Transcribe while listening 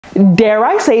Dare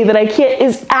I say that IKEA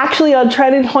is actually on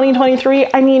trend in 2023?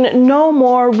 I mean, no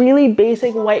more really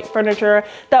basic white furniture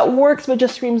that works but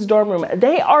just screams dorm room.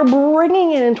 They are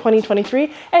bringing it in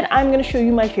 2023, and I'm gonna show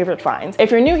you my favorite finds.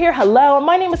 If you're new here, hello,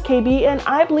 my name is KB, and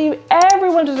I believe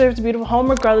everyone deserves a beautiful home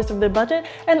regardless of their budget,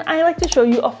 and I like to show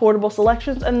you affordable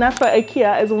selections, and that's why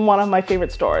IKEA is one of my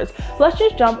favorite stores. Let's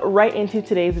just jump right into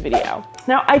today's video.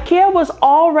 Now, IKEA was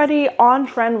already on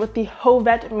trend with the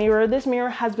Hovet mirror. This mirror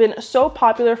has been so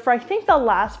popular for I think the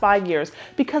last 5 years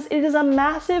because it is a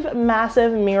massive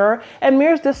mirror, and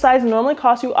mirrors this size normally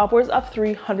cost you upwards of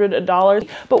 $300.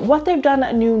 But what they've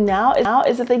done new now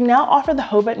is that they now offer the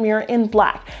Hovet mirror in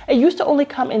black. It used to only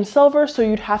come in silver, so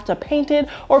you'd have to paint it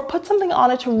or put something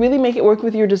on it to really make it work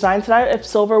with your design style if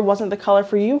silver wasn't the color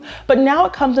for you. But now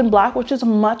it comes in black, which is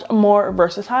much more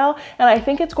versatile, and I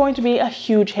think it's going to be a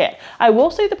huge hit. I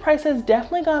will say the price has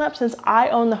definitely gone up since I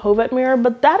own the Hovet mirror,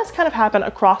 but that has kind of happened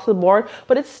across the board,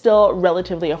 but it's still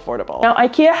relatively affordable. Now,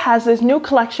 IKEA has this new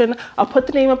collection. I'll put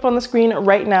the name up on the screen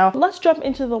right now. Let's jump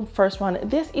into the first one.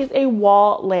 This is a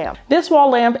wall lamp. This wall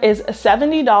lamp is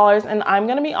 $70, and I'm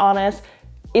gonna be honest,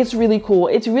 it's really cool.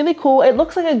 It's really cool. It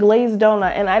looks like a glazed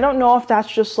donut, and I don't know if that's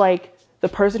just like the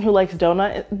person who likes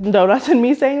donuts and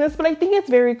me saying this, but I think it's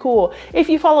very cool. If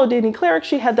you follow Danny Cleric,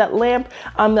 she had that lamp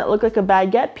that looked like a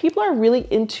baguette. People are really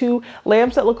into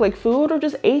lamps that look like food or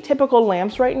just atypical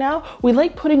lamps right now. We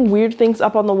like putting weird things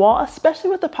up on the wall, especially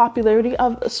with the popularity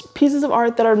of pieces of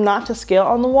art that are not to scale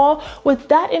on the wall. With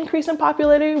that increase in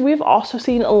popularity, we've also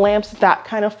seen lamps that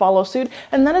kind of follow suit,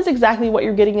 and that is exactly what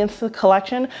you're getting into the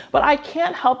collection. But I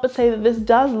can't help but say that this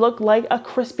does look like a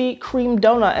Krispy Kreme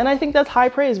donut, and I think that's high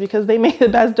praise because they make the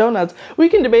best donuts. We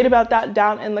can debate about that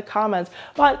down in the comments.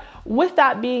 But with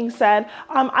that being said,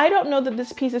 I don't know that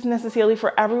this piece is necessarily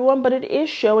for everyone, but it is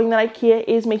showing that IKEA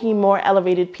is making more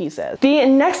elevated pieces. The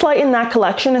next light in that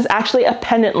collection is actually a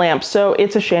pendant lamp. So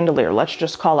it's a chandelier. Let's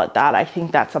just call it that. I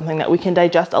think that's something that we can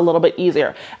digest a little bit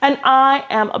easier. And I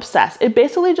am obsessed. It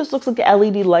basically just looks like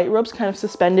LED light ropes kind of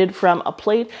suspended from a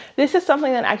plate. This is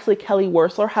something that actually Kelly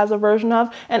Wearstler has a version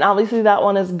of. And obviously that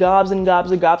one is gobs and gobs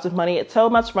and gobs of money. It's so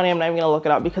much money, I'm not even gonna look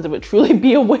it up because it would truly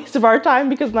be a waste of our time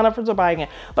because none of us are buying it.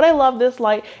 But I love this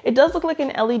light. It does look like an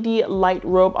LED light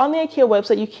rope. On the IKEA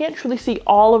website, you can't truly see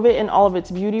all of it in all of its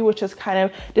beauty, which is kind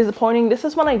of disappointing. This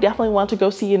is one I definitely want to go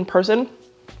see in person.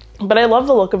 But I love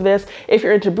the look of this. If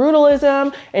you're into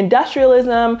brutalism,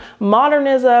 industrialism,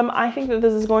 modernism, I think that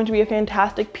this is going to be a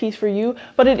fantastic piece for you,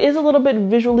 but it is a little bit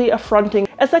visually affronting.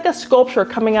 It's like a sculpture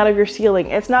coming out of your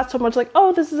ceiling. It's not so much like,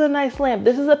 oh, this is a nice lamp.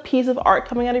 This is a piece of art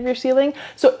coming out of your ceiling.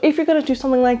 So if you're gonna do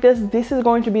something like this, this is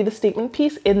going to be the statement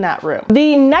piece in that room.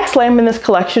 The next lamp in this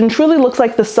collection truly looks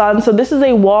like the sun. So this is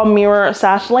a wall mirror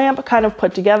sash lamp kind of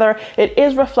put together. It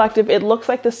is reflective. It looks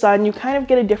like the sun. You kind of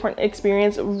get a different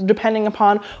experience depending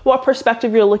upon what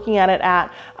perspective you're looking at it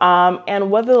at, and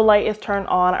whether the light is turned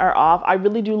on or off. I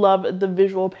really do love the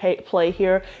visual play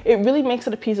here. It really makes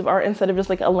it a piece of art instead of just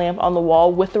like a lamp on the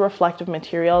wall with the reflective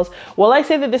materials. Will I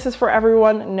say that this is for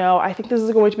everyone? No, I think this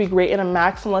is going to be great in a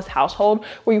maximalist household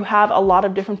where you have a lot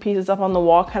of different pieces up on the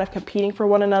wall kind of competing for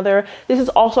one another. This is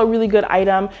also a really good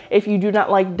item if you do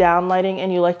not like down lighting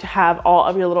and you like to have all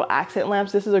of your little accent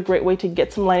lamps. This is a great way to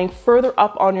get some lighting further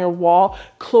up on your wall,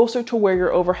 closer to where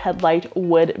your overhead light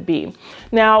would be.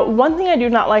 Now, one thing I do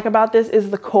not like about this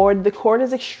is the cord. The cord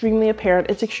is extremely apparent.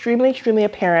 It's extremely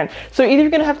apparent. So either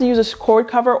you're gonna have to use a cord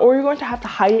cover or you're going to have to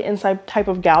hide it inside type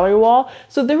of gallery wall.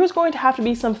 So there is going to have to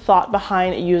be some thought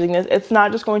behind using this. It's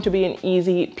not just going to be an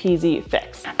easy peasy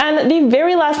fix. And the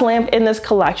very last lamp in this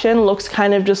collection looks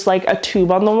kind of just like a tube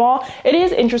on the wall. It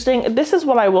is interesting. This is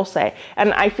what I will say,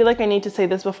 and I feel like I need to say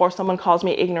this before someone calls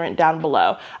me ignorant down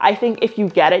below. I think if you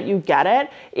get it, you get it.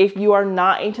 If you are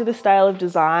not into the style of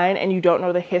design and you don't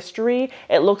know the history,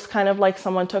 it looks kind of like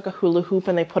someone took a hula hoop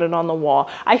and they put it on the wall.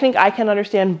 I think I can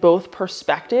understand both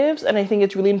perspectives, and I think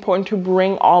it's really important to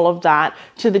bring all of that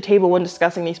to the table when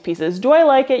discussing these pieces. Do I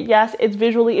like it? Yes, it's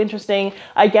visually interesting.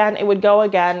 Again, it would go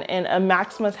again in a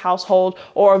maximalist household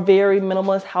or a very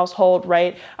minimalist household,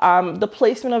 right? The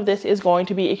placement of this is going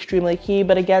to be extremely key,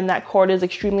 but again, that cord is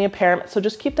extremely apparent, so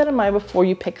just keep that in mind before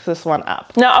you pick this one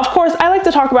up. Now, of course, I like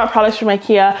to talk about products from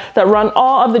IKEA that run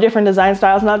all of the different design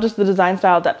styles, not just the design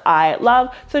style that I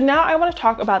love. So now I want to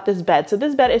talk about this bed. So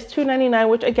this bed is $2.99,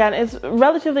 which again is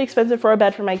relatively expensive for a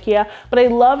bed from IKEA, but I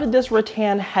love this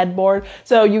rattan headboard. headboard.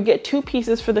 So you get 2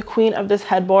 pieces for the queen of this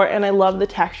headboard, and I love the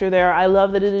texture there. I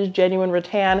love that it is genuine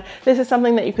rattan. This is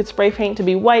something that you could spray paint to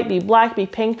be white, be black, be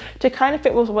pink, to kind of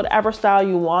fit with whatever style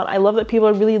you want. I love that people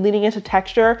are really leaning into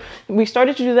texture. We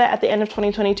started to do that at the end of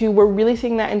 2022. We're really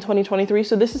seeing that in 2023.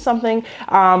 So this is something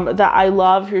that I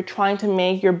love if you're trying to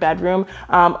make your bedroom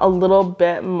a little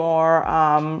bit more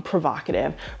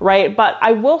provocative, right? But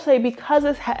I will say, because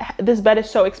this bed is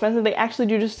so expensive, they actually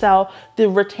do just sell the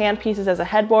rattan pieces as a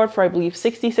headboard for, I believe,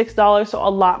 $66, so a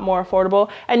lot more affordable.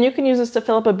 And you can use this to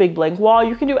fill up a big blank wall.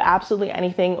 You can do absolutely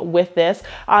anything with this.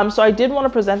 So I did want to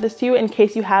present this to you in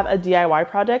case you have a DIY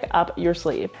project up your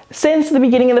sleeve. Since the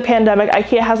beginning of the pandemic,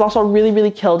 IKEA has also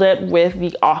really killed it with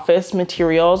the office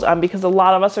materials because a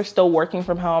lot of us are still working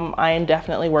from home. I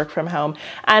definitely work from home.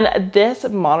 And this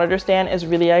monitor stand is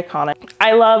really iconic.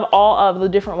 I love all of the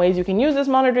different ways you can use this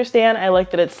monitor stand. I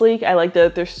like that it's sleek. I like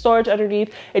that there's storage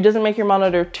underneath. It doesn't make your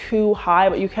monitor too high,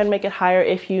 but you can make it higher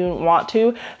if you want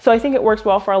to. So I think it works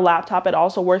well for a laptop. It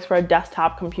also works for a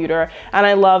desktop computer. And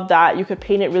I love that you could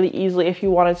paint it really easily if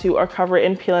you wanted to, or cover it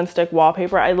in peel and stick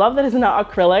wallpaper. I love that it's not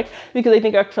acrylic, because I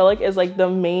think acrylic is like the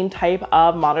main type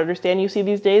of monitor stand you see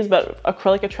these days, but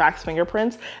acrylic attracts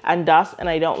fingerprints and dust, and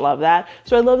I don't love that.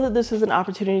 So I love that this is an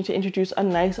opportunity to introduce a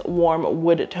nice warm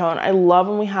wood tone. I love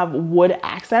when we have wood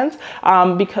accents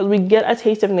because we get a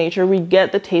taste of nature. We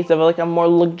get the taste of like a more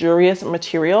luxurious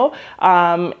material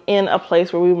in a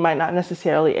place where we might not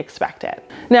necessarily expect it.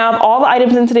 Now, of all the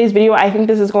items in today's video, I think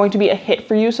this is going to be a hit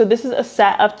for you. So this is a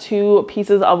set of 2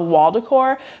 pieces of wall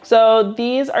decor. So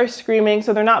these are screaming,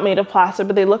 so they're not made of plaster,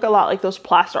 but they look a lot like those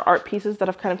plaster art pieces that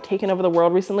have kind of taken over the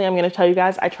world recently. I'm going to tell you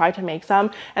guys, I tried to make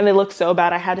some and they look so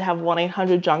bad. I had to have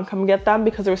 1-800-JUNK come get them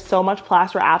because there was so much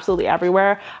plaster absolutely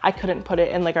everywhere. I couldn't put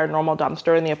it in like our normal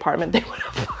dumpster in the apartment. They would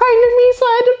have fired me, so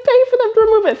I had to pay for them to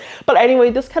remove it. But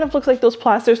anyway, this kind of looks like those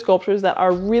plaster sculptures that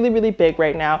are really big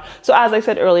right now. So as I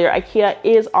said earlier, IKEA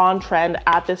is on trend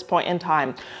at this point in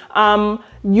time.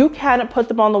 You can put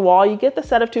them on the wall. You get the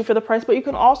set of 2 for the price, but you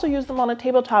can also use them on a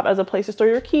tabletop as a place to store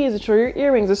your keys, to store your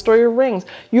earrings, to store your rings.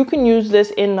 You can use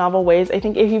this in novel ways. I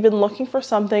think if you've been looking for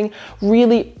something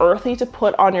really earthy to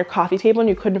put on your coffee table and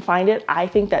you couldn't find it, I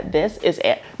think that this is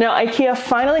it. Now, IKEA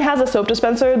finally has a soap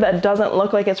dispenser that doesn't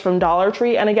look like it's from Dollar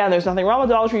Tree. And again, there's nothing wrong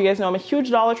with Dollar Tree. You guys know I'm a huge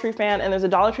Dollar Tree fan, and there's a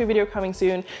Dollar Tree video coming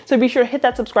soon. So be sure to hit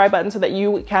that subscribe button so that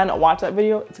you can watch that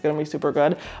video. It's gonna be super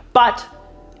good. But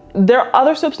their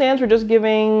other soap stands were just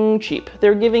giving cheap.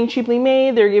 They're giving cheaply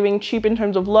made. They're giving cheap in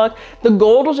terms of look. The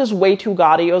gold was just way too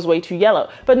gaudy. It was way too yellow.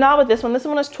 But not with this one. This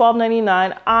one is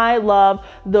 $12.99. I love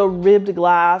the ribbed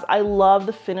glass. I love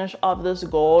the finish of this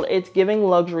gold. It's giving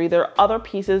luxury. There are other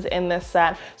pieces in this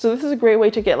set. So this is a great way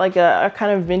to get like a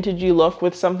kind of vintagey look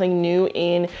with something new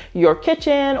in your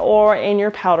kitchen or in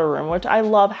your powder room, which I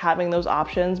love having those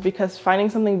options because finding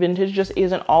something vintage just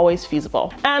isn't always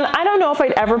feasible. And I don't know if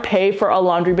I'd ever pay for a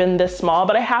laundry bin this small,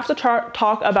 but I have to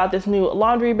talk about this new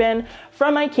laundry bin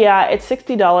from IKEA. It's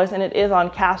 $60 and it is on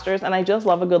casters, and I just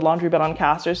love a good laundry bin on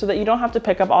casters so that you don't have to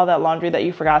pick up all that laundry that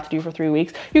you forgot to do for 3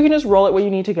 weeks. You can just roll it where you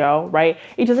need to go, right?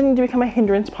 It doesn't need to become a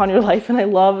hindrance upon your life, and I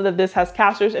love that this has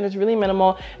casters and it's really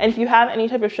minimal. And if you have any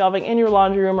type of shelving in your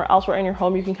laundry room or elsewhere in your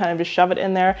home, you can kind of just shove it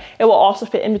in there. It will also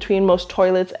fit in between most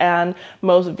toilets and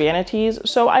most vanities,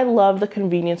 so I love the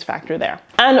convenience factor there.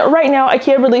 And right now,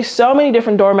 IKEA released so many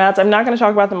different doormats. I'm not going to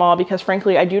talk about them all because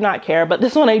frankly, I do not care, but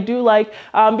this one I do like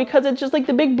because it's just like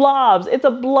the big blobs. It's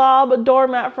a blob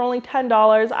doormat for only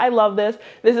 $10. I love this.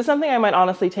 This is something I might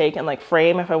honestly take and like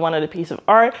frame if I wanted a piece of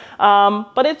art,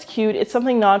 but it's cute. It's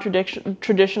something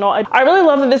non-traditional. I really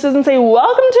love that this doesn't say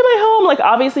welcome to my home. Like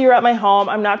obviously you're at my home.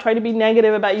 I'm not trying to be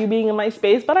negative about you being in my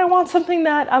space, but I want something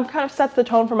that kind of sets the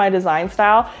tone for my design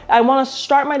style. I want to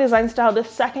start my design style the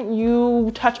second you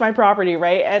touch my property,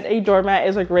 right? And a doormat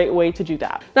is a great way to do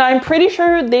that. Now I'm pretty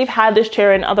sure they've had this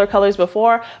chair in other colors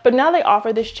before, but now they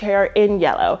offer this chair in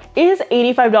yellow. Is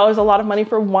 $85 a lot of money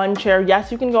for one chair?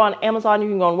 Yes, you can go on Amazon, you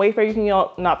can go on Wayfair, you can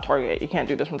go, not Target, you can't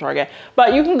do this from Target,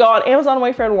 but you can go on Amazon,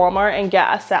 Wayfair, and Walmart and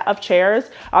get a set of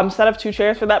chairs, set of 2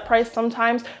 chairs for that price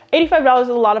sometimes. $85 is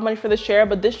a lot of money for this chair,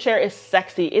 but this chair is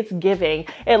sexy. It's giving.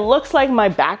 It looks like my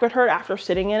back would hurt after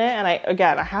sitting in it, and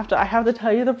I have to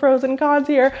tell you the pros and cons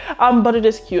here, but it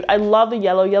is cute. I love the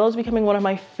yellow. Yellow is becoming one of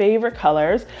my favorite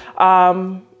colors.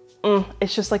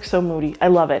 it's just like so moody. I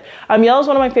love it. Yellow is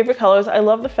one of my favorite colors. I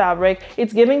love the fabric.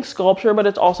 It's giving sculpture, but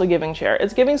it's also giving chair.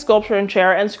 It's giving sculpture and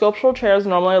chair, and sculptural chairs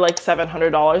normally are like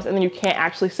 $700, and then you can't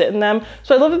actually sit in them.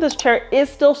 So I love that this chair is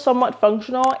still somewhat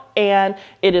functional, and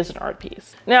it is an art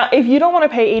piece. Now, if you don't want to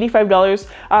pay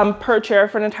 $85 per chair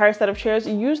for an entire set of chairs,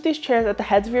 use these chairs at the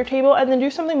heads of your table and then do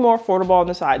something more affordable on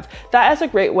the sides. That is a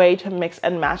great way to mix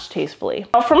and match tastefully.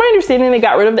 From my understanding, they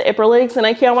got rid of the Ipper legs, and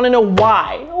IKEA, I want to know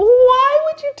why. Why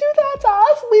would you do that to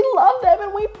us? We love them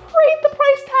and we paid the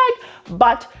price tag,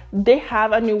 but they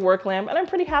have a new work lamp and I'm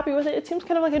pretty happy with it. It seems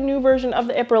kind of like a new version of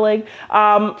the Ipper leg.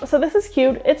 So this is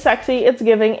cute, it's sexy, it's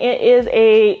giving. It is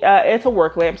it's a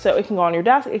work lamp, so it can go on your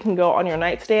desk, it can go on your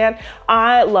nightstand.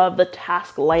 I love the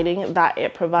task lighting that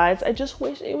it provides. I just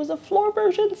wish it was a floor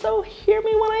version, so hear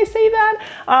me when I say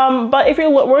that. But if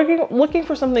you're looking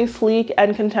for something sleek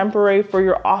and contemporary for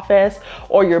your office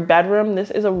or your bedroom,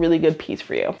 this is a really good piece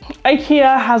for you.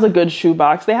 IKEA has a good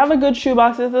shoebox. They have a good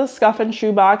shoebox. It's a scuff and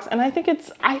shoebox, and I think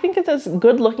it's as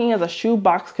good looking as a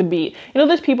shoebox could be. You know,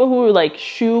 there's people who are like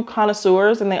shoe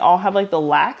connoisseurs and they all have like the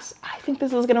lacks. I think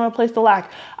this is gonna replace the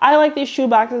lack. I like these shoe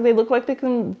boxes. They look like they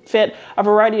can fit a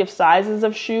variety of sizes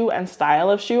of shoe and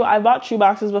style of shoe. I bought shoe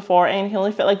boxes before and it can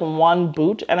only fit like one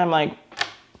boot, and I'm like,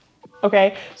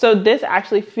 okay. So this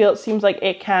actually seems like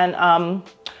it can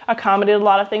accommodate a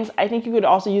lot of things. I think you could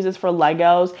also use this for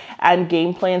Legos and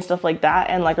gameplay and stuff like that,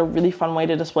 and like a really fun way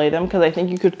to display them, because I think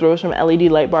you could throw some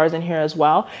LED light bars in here as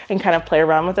well and kind of play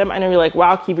around with them. I know you're like,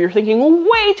 wow, Kiva, you're thinking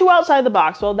way too outside the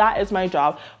box. Well, that is my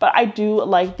job, but I do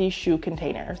like these shoe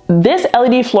containers. This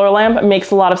LED floor lamp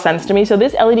makes a lot of sense to me. So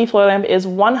this LED floor lamp is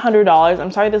 $100.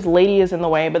 I'm sorry this lady is in the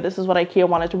way, but this is what IKEA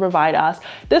wanted to provide us.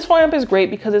 This floor lamp is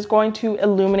great because it's going to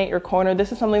illuminate your corner.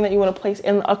 This is something that you want to place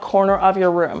in a corner of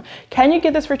your room. Can you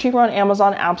get this for cheaper on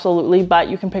Amazon? Absolutely, but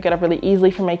you can pick it up really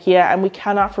easily from IKEA, and we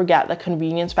cannot forget the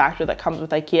convenience factor that comes with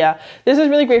IKEA. This is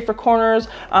really great for corners,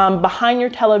 behind your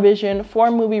television, for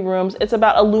movie rooms. It's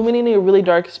about illuminating a really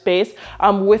dark space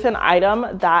with an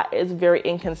item that is very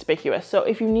inconspicuous. So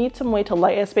if you need some way to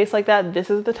light a space like that, this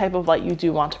is the type of light you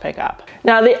do want to pick up.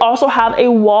 Now, they also have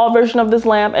a wall version of this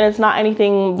lamp, and it's not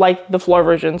anything like the floor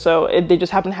version, so they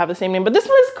just happen to have the same name, but this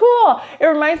one is cool. It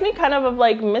reminds me kind of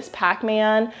like Miss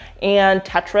Pac-Man and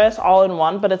Tetris all in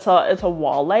one, but it's a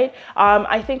wall light.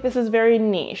 I think this is very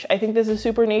niche. I think this is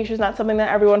super niche. It's not something that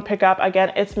everyone pick up.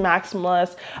 Again, it's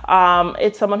maximalist.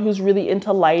 It's someone who's really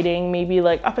into lighting, maybe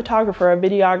like a photographer, a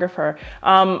videographer.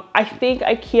 I think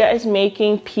IKEA is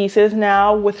making pieces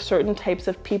now with certain types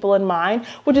of people in mind,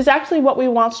 which is actually what we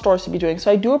want stores to be doing.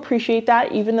 So I do appreciate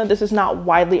that, even though this is not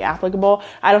widely applicable.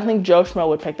 I don't think Joe Schmo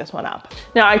would pick this one up.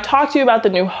 Now, I talked to you about the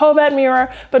new Hovet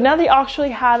mirror, but now they actually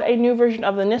have a new version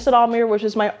of the Nissedal mirror, which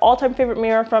is my all-time favorite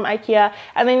mirror from IKEA,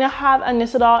 and they now have a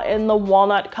Nissedal in the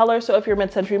walnut color. So if you're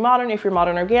mid-century modern, if you're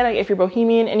modern organic, if you're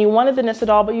bohemian and you wanted the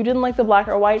Nissedal but you didn't like the black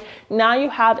or white, now you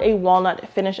have a walnut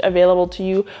finish available to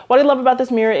you. What I love about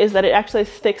this mirror is that it actually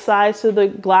has stick size, so the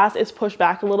glass is pushed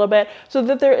back a little bit so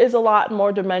that there is a lot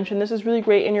more dimension. This is really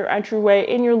great in your entryway,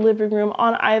 in your living room,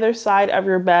 on either side of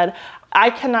your bed. I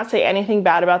cannot say anything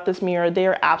bad about this mirror. They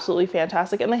are absolutely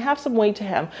fantastic, and they have some weight to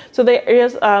him. So there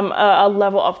is a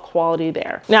level of quality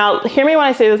there. Now, hear me when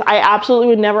I say this. I absolutely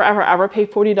would never, ever, ever pay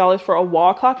 $40 for a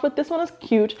wall clock, but this one is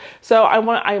cute. So I'm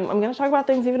gonna talk about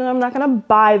things even though I'm not gonna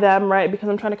buy them, right? Because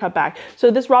I'm trying to cut back.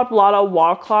 So this Rob Lotta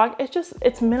wall clock,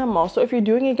 it's minimal. So if you're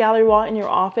doing a gallery wall in your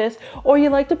office, or you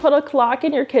like to put a clock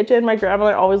in your kitchen, my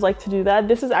grandmother always liked to do that.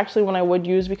 This is actually one I would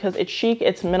use because it's chic,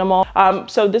 it's minimal.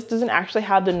 So this doesn't actually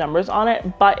have the numbers on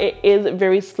it, but it is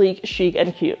very sleek, chic,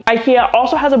 and cute. IKEA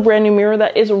also has a brand new mirror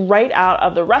that is right out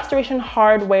of the Restoration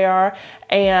Hardware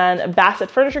and Bassett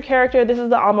Furniture character. This is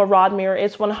the Alma Rod mirror.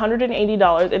 It's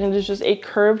 $180, and it is just a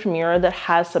curved mirror that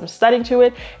has some studding to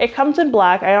it. It comes in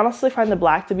black. I honestly find the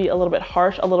black to be a little bit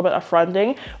harsh, a little bit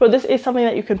affronting, but this is something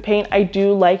that you can paint. I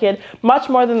do like it much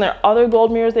more than their other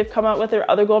gold mirrors they've come out with. Their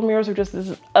other gold mirrors are just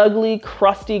this ugly,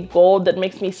 crusty gold that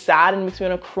makes me sad and makes me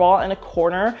want to crawl in a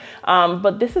corner.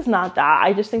 But this is not that.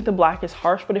 I just think the black is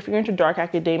harsh, but if you're into dark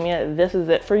academia, this is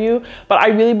it for you. But I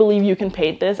really believe you can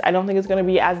paint this. I don't think it's going to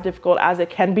be as difficult as it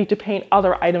can be to paint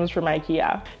other items from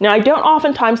IKEA. Now, I don't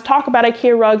oftentimes talk about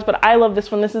IKEA rugs, but I love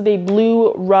this one. This is a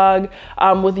blue rug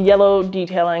with yellow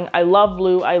detailing. I love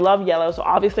blue, I love yellow, so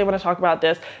obviously I want to talk about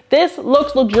this. This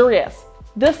looks luxurious.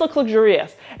 This looks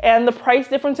luxurious, and the price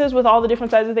differences with all the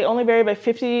different sizes, they only vary by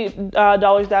 $50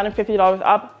 down and $50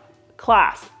 up.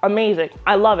 Class, amazing,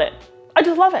 I love it. I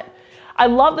just love it. I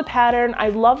love the pattern. I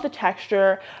love the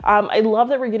texture. I love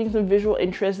that we're getting some visual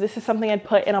interest. This is something I'd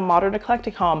put in a modern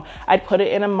eclectic home. I'd put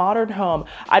it in a modern home.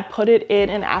 I'd put it in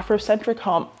an Afrocentric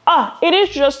home. It is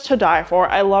just to die for.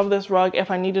 I love this rug.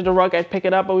 If I needed a rug, I'd pick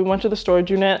it up, but we went to the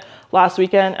storage unit last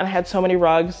weekend and I had so many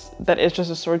rugs that it's just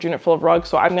a storage unit full of rugs.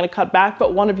 So I'm gonna cut back,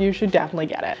 but one of you should definitely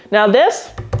get it. Now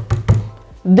this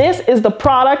is the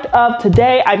product of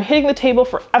today. I'm hitting the table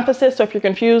for emphasis, so if you're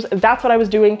confused, that's what I was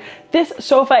doing. This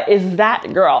sofa is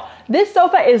that girl. This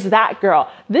sofa is that girl.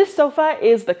 This sofa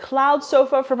is the cloud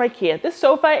sofa from IKEA. This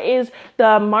sofa is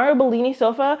the Mario Bellini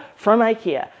sofa from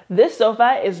IKEA. This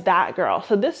sofa is that girl.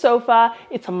 So this sofa,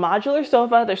 it's a modular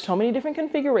sofa. There's so many different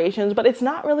configurations, but it's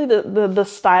not really the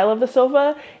style of the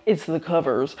sofa, it's the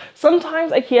covers.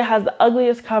 Sometimes IKEA has the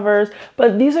ugliest covers,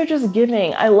 but these are just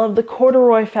giving. I love the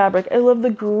corduroy fabric. I love the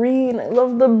green. I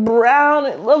love the brown.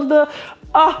 I love the,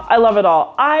 I love it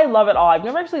all. I love it all. I've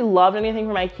never actually loved anything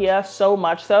from IKEA so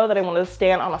much so that I wanted to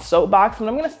stand on a soapbox, and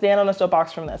I'm gonna stand on a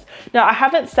soapbox from this. Now, I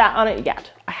haven't sat on it yet.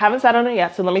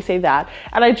 So let me say that.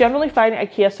 And I generally find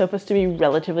IKEA sofas to be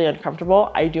relatively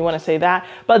uncomfortable. I do want to say that,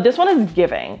 but this one is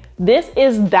giving. This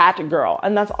is that girl.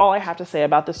 And that's all I have to say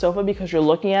about this sofa because you're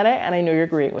looking at it and I know you're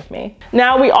agreeing with me.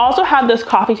 Now, we also have this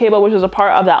coffee table, which is a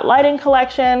part of that lighting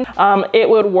collection. It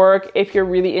would work if you're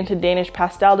really into Danish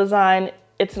pastel design.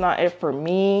 It's not it for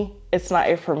me. It's not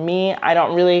it for me. I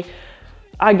don't really,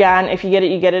 again, if you get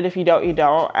it, you get it. If you don't, you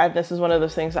don't. And this is one of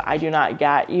those things that I do not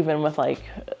get, even with like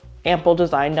ample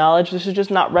design knowledge. This is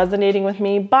just not resonating with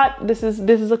me, but this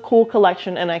is a cool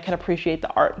collection and I can appreciate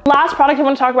the art. Last product I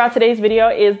want to talk about today's video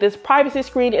is this privacy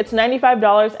screen. It's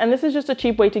 $95 and this is just a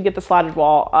cheap way to get the slatted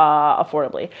wall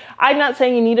affordably. I'm not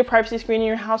saying you need a privacy screen in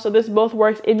your house, so this both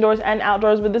works indoors and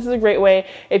outdoors, but this is a great way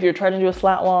if you're trying to do a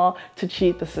slat wall to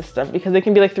cheat the system, because it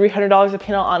can be like $300 a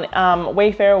panel on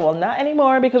Wayfair. Well, not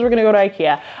anymore because we're gonna go to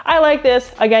IKEA. I like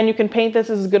this. Again, you can paint this.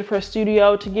 This is good for a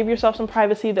studio to give yourself some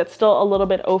privacy that's still a little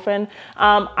bit open.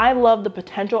 I love the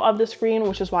potential of this screen,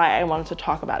 which is why I wanted to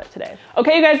talk about it today.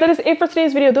 Okay, you guys, that is it for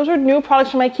today's video. Those are new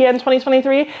products from IKEA in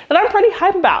 2023 that I'm pretty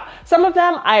hyped about. Some of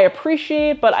them I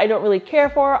appreciate, but I don't really care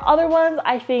for. Other ones,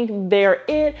 I think they're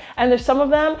it. And there's some of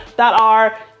them that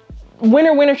are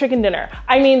winner chicken dinner.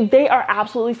 I mean, they are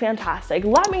absolutely fantastic.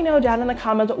 Let me know down in the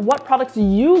comments what products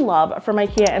you love from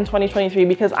IKEA in 2023,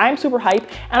 because I'm super hyped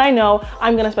and I know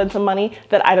I'm gonna spend some money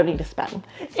that I don't need to spend.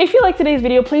 If you like today's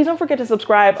video, please don't forget to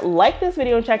subscribe, like this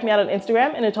video, and check me out on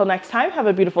Instagram. And until next time, have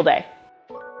a beautiful day.